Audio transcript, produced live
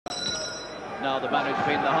Now the man who's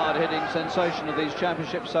been the hard-hitting sensation of these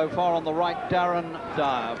championships so far on the right, Darren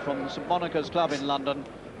Dyer from St Monica's Club in London,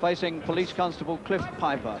 facing Police Constable Clifford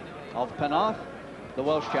Piper of Penarth, the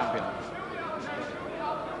Welsh champion.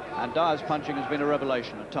 And Dyer's punching has been a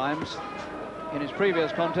revelation at times. In his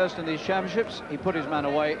previous contest in these championships, he put his man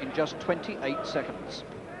away in just 28 seconds.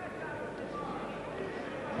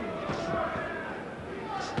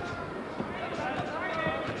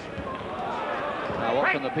 Now,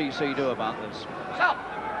 what can the PC do about this? Stop.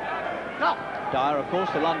 Stop. Dyer, of course,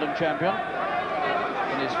 the London champion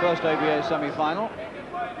in his first ABA semi-final.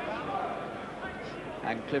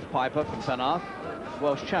 And Cliff Piper from Penarth,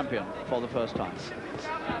 Welsh champion for the first time.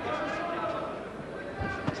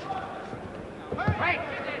 Right.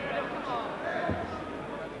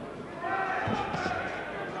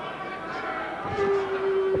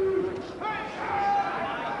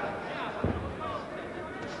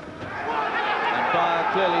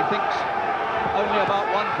 Clearly thinks only about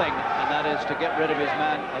one thing, and that is to get rid of his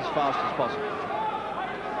man as fast as possible.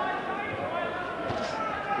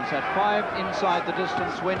 He's had 5 inside the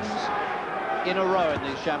distance wins in a row in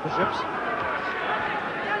these championships.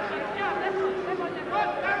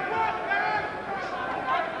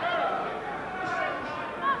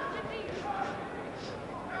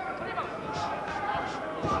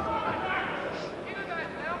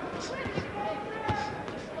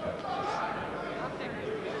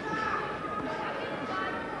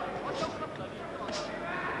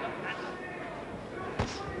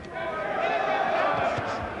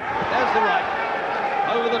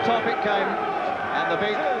 Top it came, and the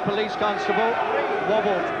big police constable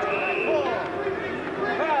wobbled. 4,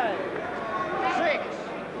 5,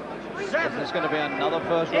 6, 7. There's going to be another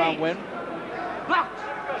first round win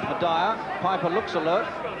for Dyer. Piper looks alert,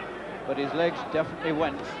 but his legs definitely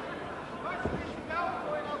went.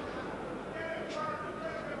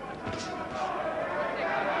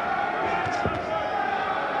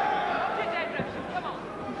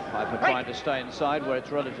 Piper trying to stay inside where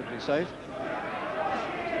it's relatively safe.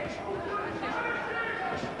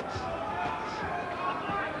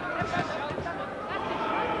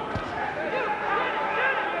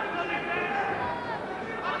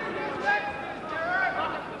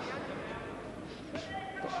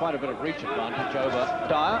 Quite a bit of reach advantage over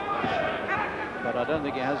Dyer, but I don't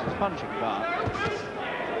think he has his punching power.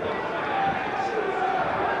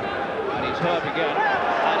 And he's hurt again,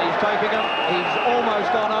 and he's taking him. He's almost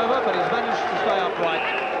gone over, but he's managed to stay upright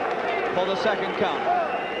for the second count.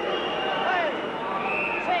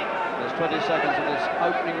 There's 20 seconds of this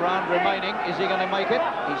opening round remaining. Is he going to make it?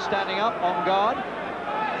 He's standing up on guard.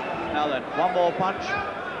 Now then, one more punch,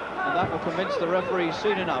 and that will convince the referee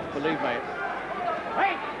soon enough, believe me.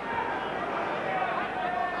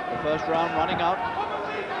 The first round running out.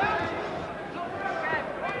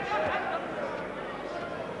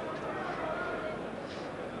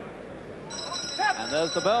 And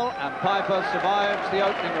there's the bell, and Piper survives the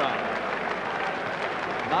opening round.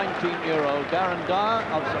 19-year-old Darren Dyer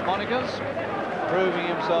of St Monica's, proving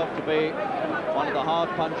himself to be one of the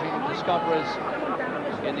hard-punching discoveries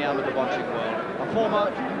in the amateur boxing world. A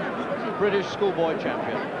former British schoolboy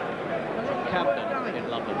champion from Camden in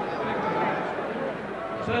London.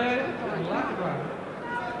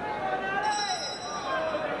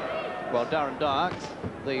 Well, Darren Dyer,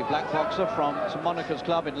 the black boxer from St Monica's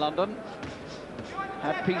Club in London,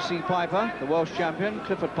 had PC Piper, the Welsh champion,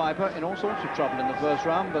 Clifford Piper, in all sorts of trouble in the first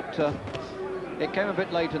round, but it came a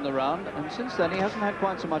bit late in the round, and since then he hasn't had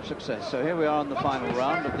quite so much success. So here we are in the final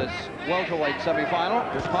round of this welterweight semi-final,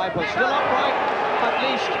 with Piper still upright, at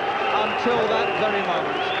least until that very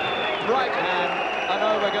moment. Right hand, and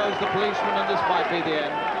over goes the policeman, and this might be the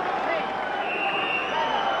end.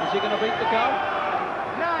 Is he going to beat the count?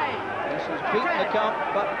 Yes, he's beaten the count,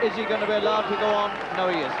 but is he going to be allowed to go on? No,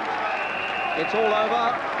 he isn't. It's all over,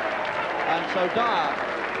 and so Dyer,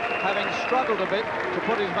 having struggled a bit to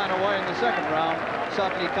put his man away in the second round,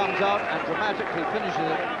 suddenly comes out and dramatically finishes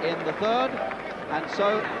it in the third, and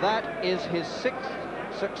so that is his 6th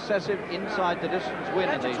successive inside-the-distance win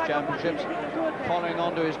in these championships, following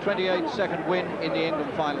on to his 28-second win in the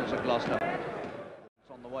England finals at Gloucester.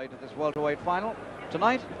 On the way to this welterweight final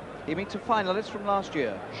tonight, he meets a finalist from last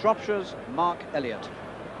year, Shropshire's Mark Elliott.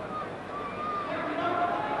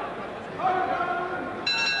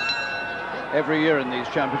 Every year in these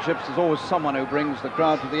championships, there's always someone who brings the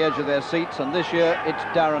crowd to the edge of their seats, and this year it's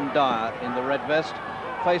Darren Dyer in the red vest,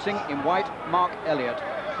 facing in white Mark Elliott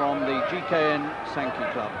from the GKN Sankey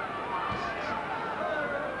Club.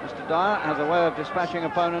 Mr. Dyer has a way of dispatching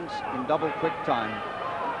opponents in double quick time.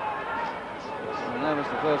 And there was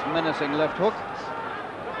the first menacing left hook.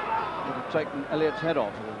 Would have taken Elliott's head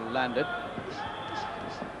off if it had landed.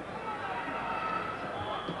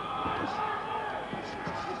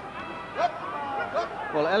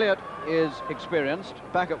 Well, Elliott is experienced,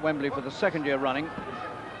 back at Wembley for the second year running.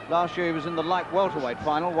 Last year he was in the light welterweight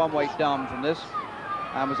final, one weight down from this,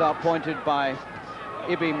 and was outpointed by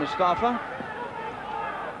Ibi Mustafa,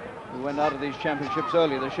 who went out of these championships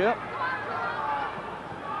earlier this year.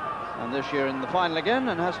 And this year in the final again,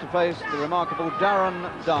 and has to face the remarkable Darren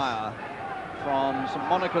Dyer from St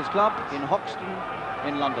Monica's Club in Hoxton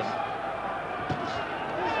in London.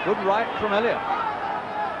 Good right from Elliott.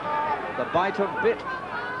 The bite of bit.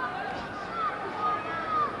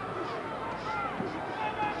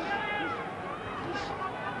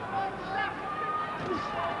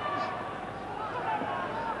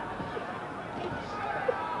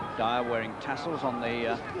 Dyer wearing tassels on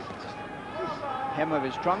the hem of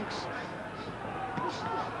his trunks.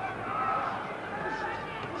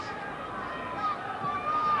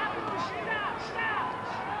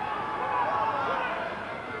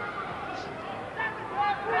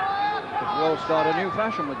 Could well start a new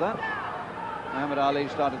fashion with that. Muhammad Ali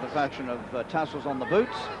started the fashion of tassels on the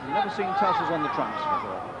boots. I've never seen tassels on the trunks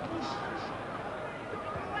before.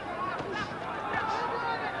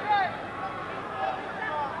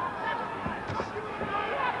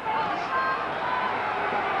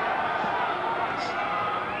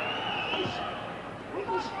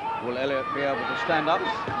 Will Elliott be able to stand up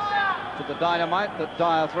to the dynamite that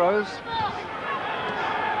Dyer throws?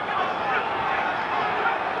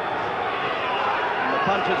 And the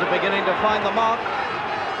punches are beginning to find the mark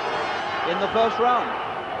in the first round.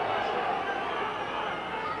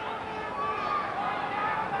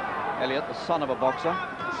 Elliott, the son of a boxer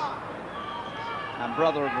and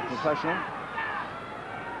brother of a professional.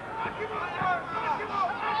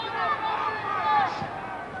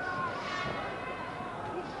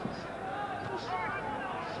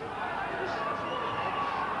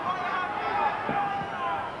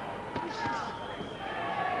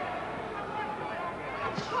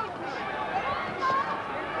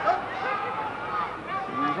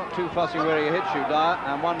 Too fussy where he hits you, Dyer,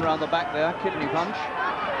 and one round the back there, kidney punch.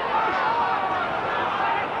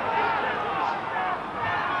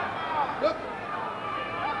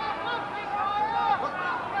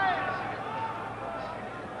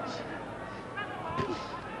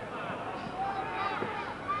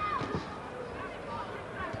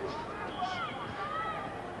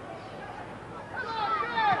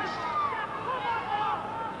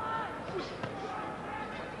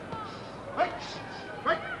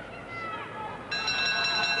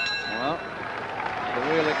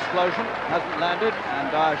 Explosion hasn't landed,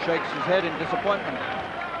 and Dyer shakes his head in disappointment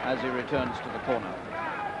as he returns to the corner.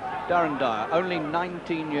 Darren Dyer, only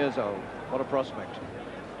 19 years old. What a prospect. So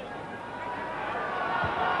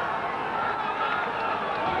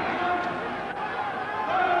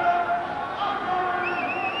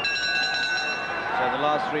the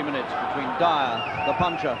last 3 minutes between Dyer, the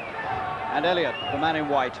puncher, and Elliott, the man in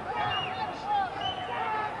white.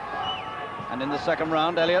 And in the second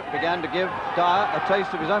round, Elliott began to give Dyer a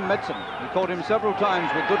taste of his own medicine. He caught him several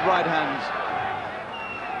times with good right hands.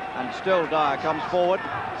 And still Dyer comes forward,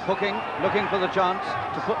 hooking, looking for the chance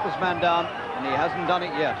to put this man down, and he hasn't done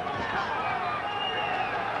it yet.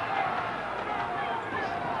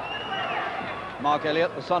 Mark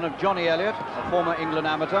Elliott, the son of Johnny Elliott, a former England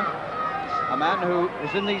amateur, a man who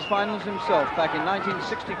was in these finals himself back in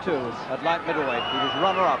 1962 at light middleweight. He was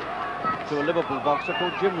runner-up to a Liverpool boxer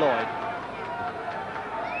called Jim Lloyd.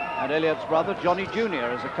 And Elliott's brother, Johnny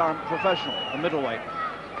Jr., is a current professional, a middleweight,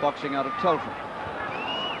 boxing out of Telford.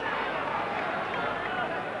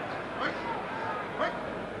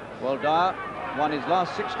 Well, Dyer won his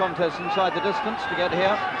last 6 contests inside the distance to get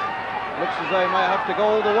here. Looks as though he may have to go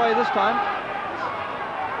all the way this time.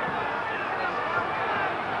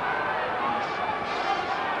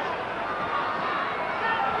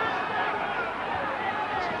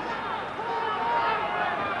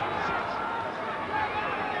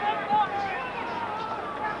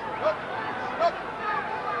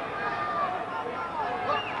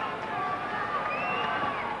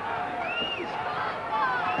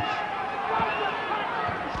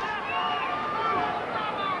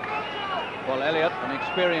 Well, Elliott, an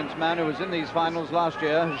experienced man who was in these finals last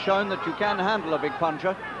year, has shown that you can handle a big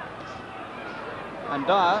puncher. And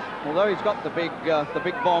Dyer, although he's got the big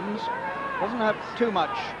bombs, doesn't have too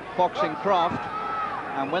much boxing craft.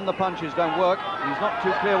 And when the punches don't work, he's not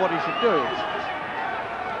too clear what he should do.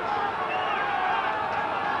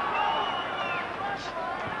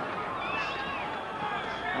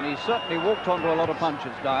 And he certainly walked onto a lot of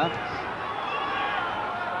punches, Dyer.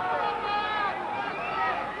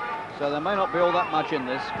 So there may not be all that much in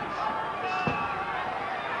this.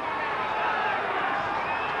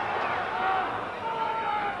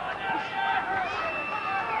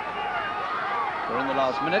 We're in the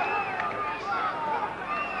last minute.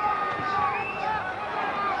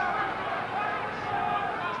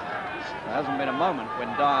 There hasn't been a moment when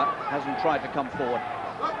Dyer hasn't tried to come forward.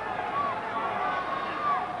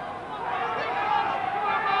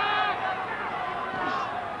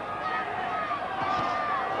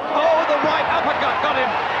 Oh, the right uppercut got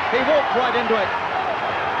him. He walked right into it.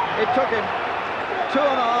 It took him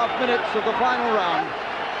 2.5 minutes of the final round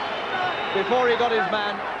before he got his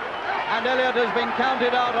man, and Elliott has been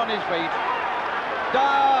counted out on his feet.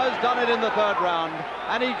 Dyer has done it in the 3rd round,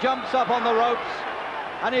 and he jumps up on the ropes,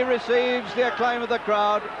 and he receives the acclaim of the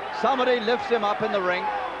crowd. Somebody lifts him up in the ring.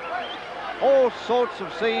 All sorts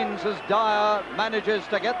of scenes as Dyer manages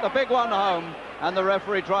to get the big one home, and the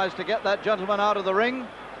referee tries to get that gentleman out of the ring,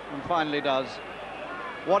 and finally does.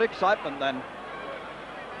 What excitement then.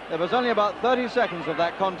 There was only about 30 seconds of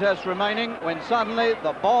that contest remaining when suddenly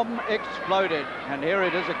the bomb exploded, and here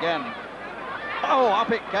it is again. Oh,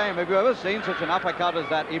 up it came. Have you ever seen such an uppercut as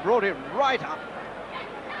that? He brought it right up,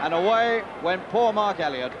 and away went poor Mark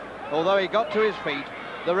Elliott. Although he got to his feet,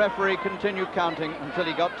 the referee continued counting until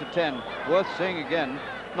he got to 10. Worth seeing again,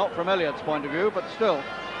 not from Elliott's point of view, but still,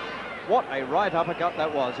 what a right uppercut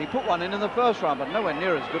that was. He put one in the 1st round, but nowhere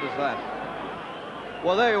near as good as that.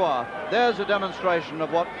 Well, there you are. There's a demonstration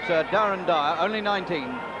of what Darren Dyer, only 19,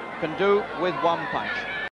 can do with one punch.